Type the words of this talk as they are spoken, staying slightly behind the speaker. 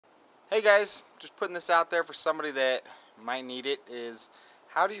Hey guys, just putting this out there for somebody that might need it, is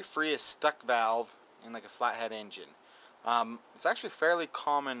how do you free a stuck valve in like a flathead engine? It's actually a fairly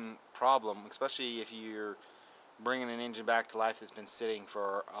common problem, especially if you're bringing an engine back to life that's been sitting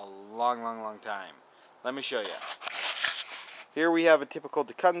for a long time. Let me show you. Here we have a typical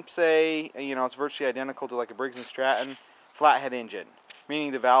Tecumseh. It's virtually identical to like a Briggs Stratton flathead engine,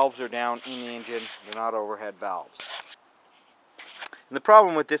 meaning the valves are down in the engine, they're not overhead valves. And the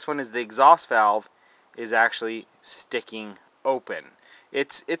problem with this one is the exhaust valve is actually sticking open.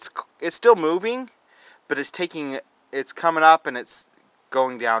 It's still moving, but it's coming up and it's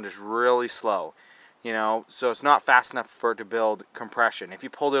going down just really slow. So it's not fast enough for it to build compression. If you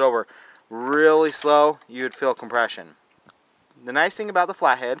pulled it over really slow, you would feel compression. The nice thing about the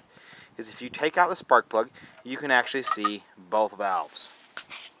flathead is if you take out the spark plug, you can actually see both valves.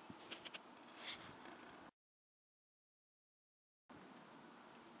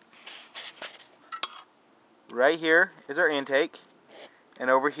 Right here is our intake, and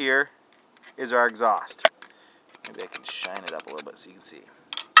over here is our exhaust. Maybe I can shine it up a little bit so you can see.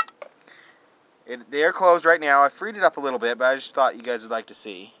 They are closed right now. I freed it up a little bit, but I just thought you guys would like to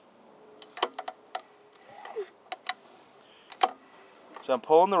see. So I'm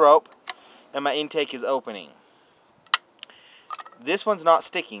pulling the rope, and my intake is opening. This one's not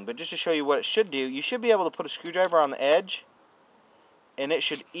sticking, but just to show you what it should do, you should be able to put a screwdriver on the edge, and it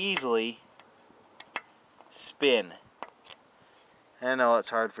should easily spin. I know it's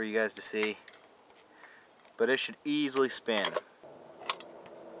hard for you guys to see, but it should easily spin.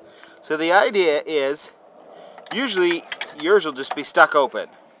 So the idea is, usually yours will just be stuck open.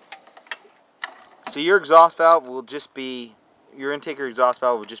 So your exhaust valve will just be, your intake or exhaust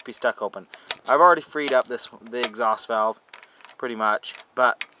valve will just be stuck open. I've already freed up the exhaust valve pretty much,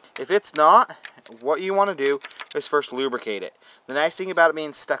 but if it's not, what you want to do is first lubricate it. The nice thing about it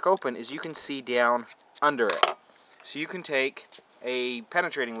being stuck open is you can see down under it. So you can take a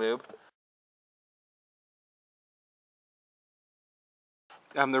penetrating lube.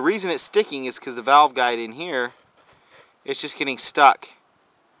 The reason it's sticking is because the valve guide in here, it's just getting stuck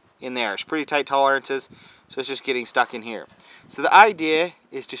in there. It's pretty tight tolerances, so it's just getting stuck in here. So the idea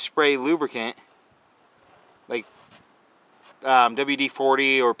is to spray lubricant, like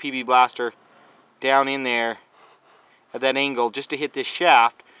WD-40 or PB Blaster, down in there at that angle just to hit this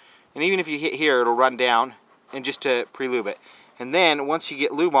shaft. And even if you hit here, it'll run down, and just to pre-lube it. And then once you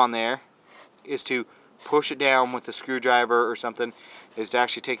get lube on there, is to push it down with a screwdriver or something, is to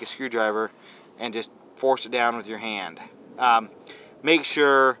actually take a screwdriver and just force it down with your hand. Make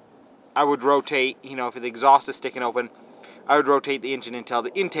sure, I would rotate, if the exhaust is sticking open, I would rotate the engine until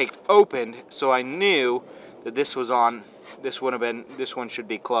the intake opened, so I knew that this was on, this one should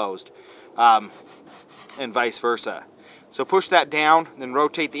be closed, and vice versa. So push that down, then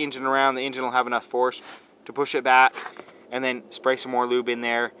rotate the engine around. The engine will have enough force to push it back, and then spray some more lube in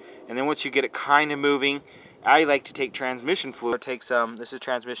there. And then once you get it kind of moving, I like to take transmission fluid. Take some, this is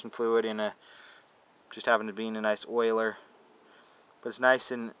transmission fluid in a, just happened to be in a nice oiler, but it's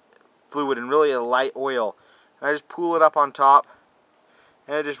nice and fluid and really a light oil. And I just pool it up on top,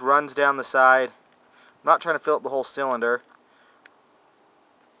 and it just runs down the side. I'm not trying to fill up the whole cylinder.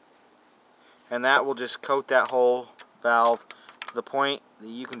 And that will just coat that whole valve to the point that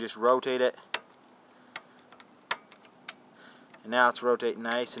you can just rotate it. And now it's rotating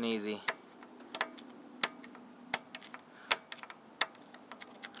nice and easy.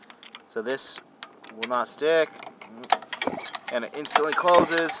 So this will not stick, and it instantly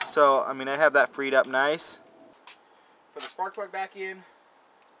closes. So I have that freed up nice. Put the spark plug back in,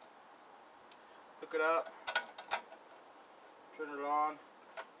 hook it up, turn it on.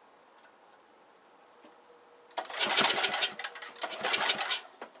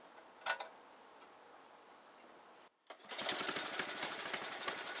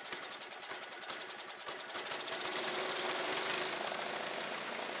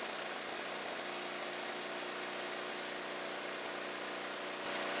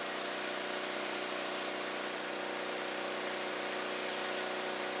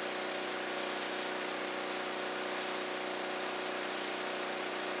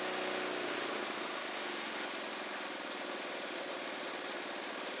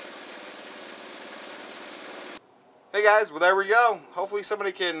 Hey guys, well there we go. Hopefully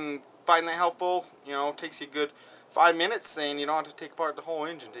somebody can find that helpful. It takes you a good 5 minutes, and you don't have to take apart the whole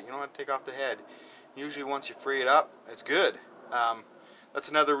engine. You don't have to take off the head. Usually once you free it up, it's good. That's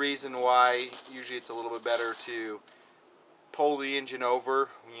another reason why usually it's a little bit better to pull the engine over.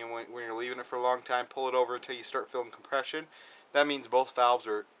 When you're leaving it for a long time, pull it over until you start feeling compression. That means both valves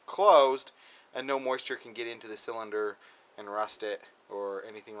are closed and no moisture can get into the cylinder and rust it or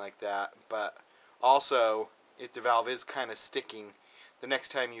anything like that. But also, if the valve is kind of sticking, the next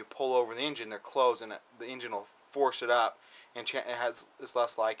time you pull over the engine, they're closed, and the engine will force it up, and it's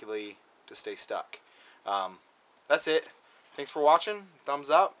less likely to stay stuck. That's it. Thanks for watching. Thumbs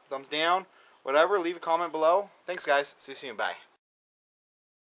up, thumbs down, whatever. Leave a comment below. Thanks, guys. See you soon. Bye.